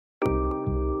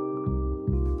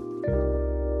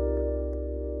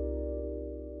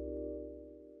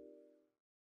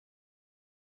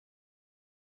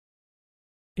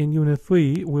In Unit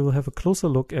 3, we will have a closer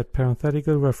look at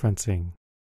parenthetical referencing.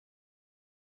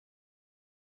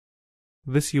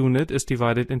 This unit is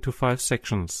divided into 5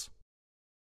 sections.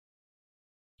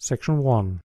 Section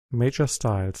 1. Major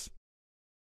styles.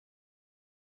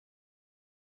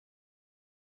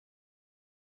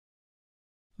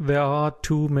 There are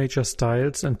 2 major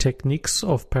styles and techniques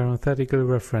of parenthetical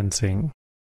referencing.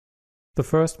 The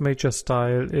first major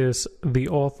style is the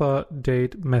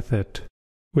author-date method,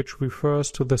 which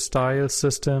refers to the style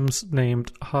systems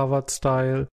named Harvard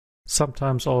style,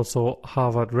 sometimes also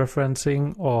Harvard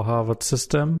referencing or Harvard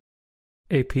system,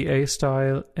 APA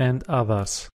style, and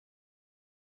others.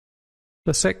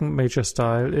 The second major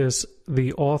style is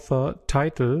the author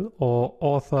title or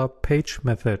author page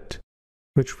method,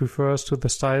 which refers to the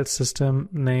style system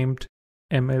named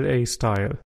MLA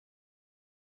style.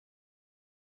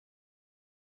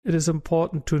 It is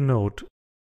important to note,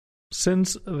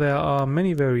 since there are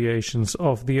many variations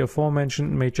of the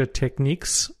aforementioned major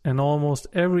techniques and almost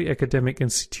every academic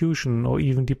institution or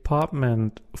even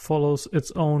department follows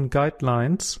its own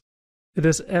guidelines, it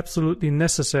is absolutely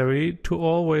necessary to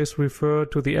always refer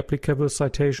to the applicable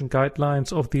citation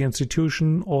guidelines of the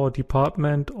institution or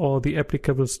department or the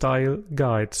applicable style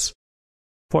guides.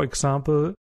 For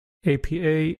example,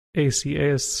 APA,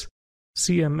 ACS,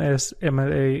 CMS,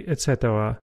 MLA,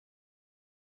 etc.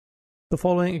 The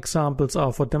following examples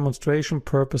are for demonstration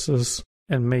purposes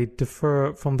and may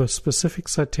differ from the specific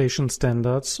citation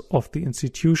standards of the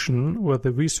institution where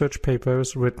the research paper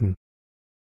is written.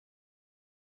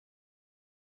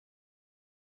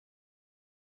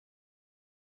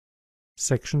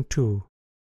 Section 2.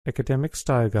 Academic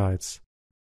Style Guides.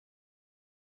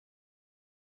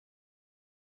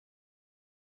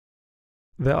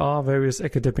 There are various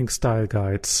academic style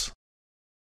guides.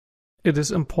 It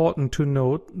is important to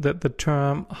note that the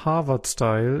term Harvard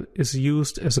style is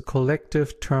used as a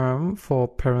collective term for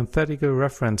parenthetical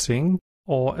referencing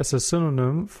or as a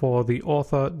synonym for the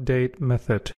author-date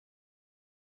method.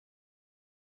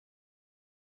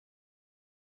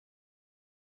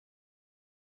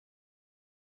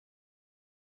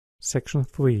 Section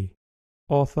 3.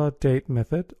 Author-date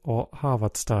method or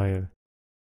Harvard style.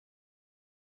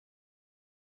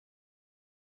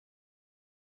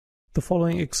 The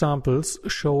following examples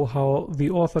show how the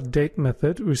author-date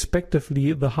method,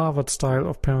 respectively the Harvard style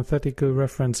of parenthetical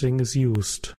referencing, is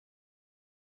used.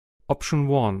 Option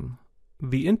 1.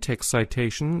 The in-text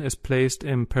citation is placed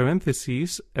in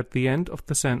parentheses at the end of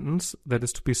the sentence that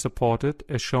is to be supported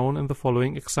as shown in the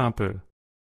following example.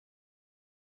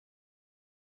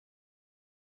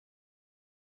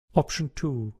 Option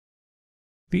 2.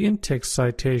 The in-text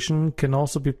citation can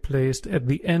also be placed at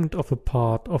the end of a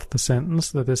part of the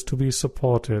sentence that is to be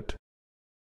supported,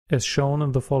 as shown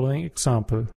in the following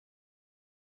example.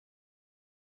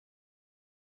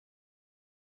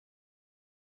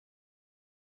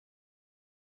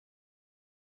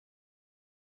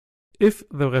 If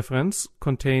the reference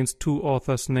contains 2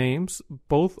 authors' names,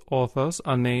 both authors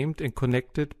are named and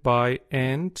connected by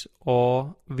and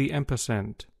or the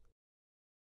ampersand.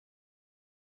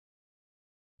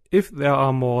 If there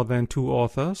are more than 2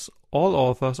 authors, all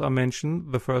authors are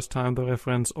mentioned the first time the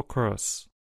reference occurs.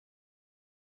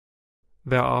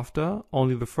 Thereafter,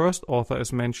 only the first author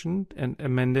is mentioned and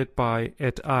amended by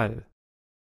et al.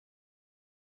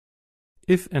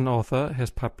 If an author has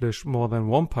published more than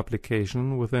one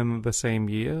publication within the same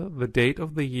year, the date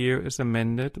of the year is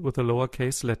amended with a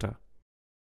lowercase letter.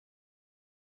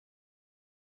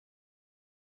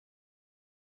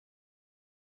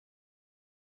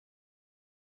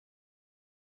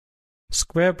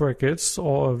 Square brackets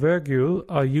or a virgule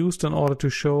are used in order to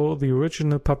show the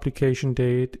original publication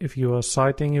date if you are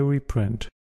citing a reprint.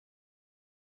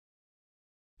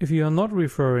 If you are not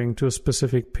referring to a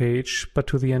specific page but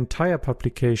to the entire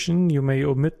publication, you may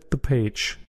omit the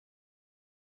page.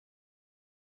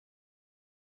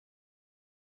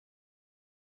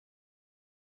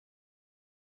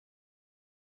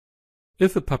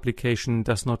 If a publication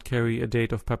does not carry a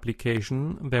date of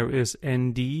publication, there is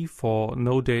ND for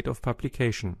no date of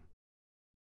publication.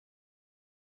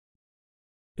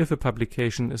 If a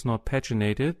publication is not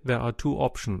paginated, there are 2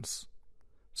 options,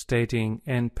 stating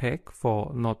NPAG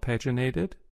for not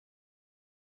paginated,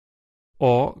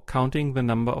 or counting the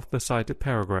number of the cited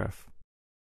paragraph.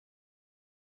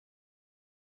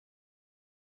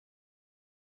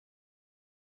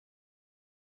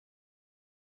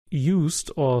 Used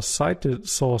or cited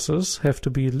sources have to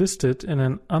be listed in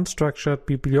an unstructured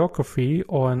bibliography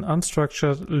or an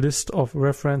unstructured list of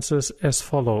references as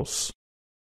follows.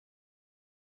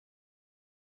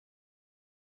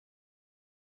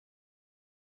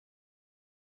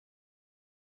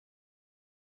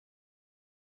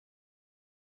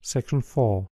 Section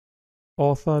 4.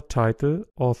 Author title,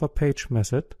 author page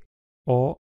method,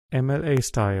 or MLA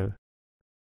style.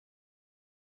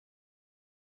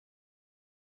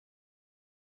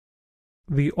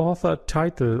 The author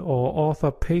title or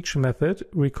author page method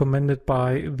recommended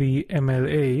by the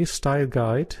MLA style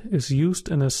guide is used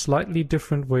in a slightly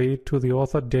different way to the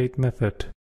author date method.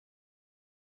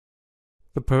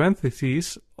 The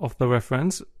parentheses of the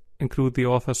reference include the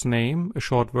author's name, a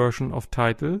short version of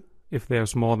title, if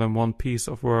there's more than one piece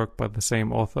of work by the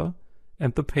same author,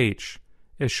 and the page,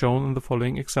 as shown in the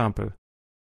following example.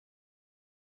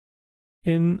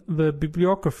 In the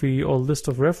bibliography or list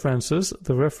of references,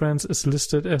 the reference is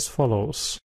listed as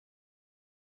follows.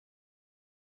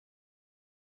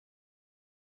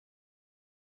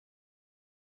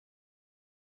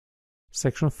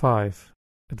 Section 5.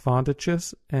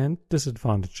 Advantages and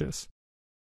disadvantages.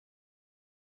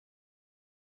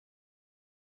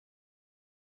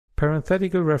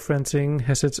 Parenthetical referencing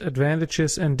has its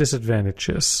advantages and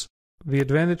disadvantages. The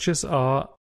advantages are: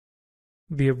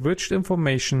 the abridged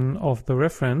information of the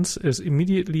reference is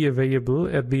immediately available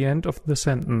at the end of the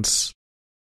sentence.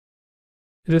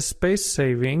 It is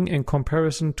space-saving in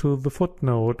comparison to the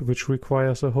footnote, which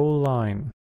requires a whole line.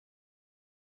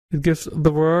 It gives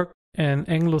the work an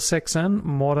Anglo-Saxon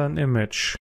modern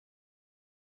image.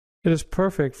 It is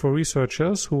perfect for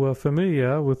researchers who are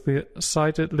familiar with the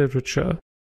cited literature.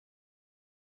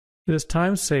 It is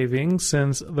time-saving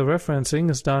since the referencing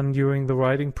is done during the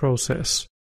writing process.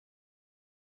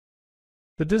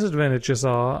 The disadvantages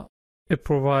are: it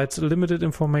provides limited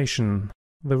information.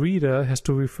 The reader has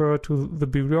to refer to the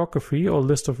bibliography or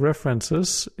list of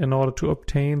references in order to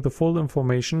obtain the full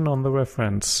information on the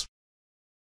reference.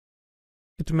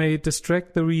 It may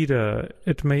distract the reader.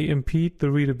 It may impede the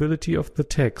readability of the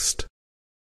text.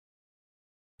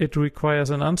 It requires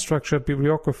an unstructured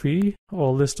bibliography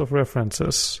or list of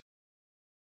references.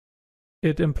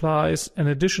 It implies an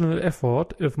additional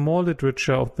effort if more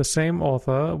literature of the same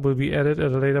author will be added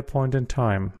at a later point in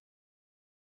time.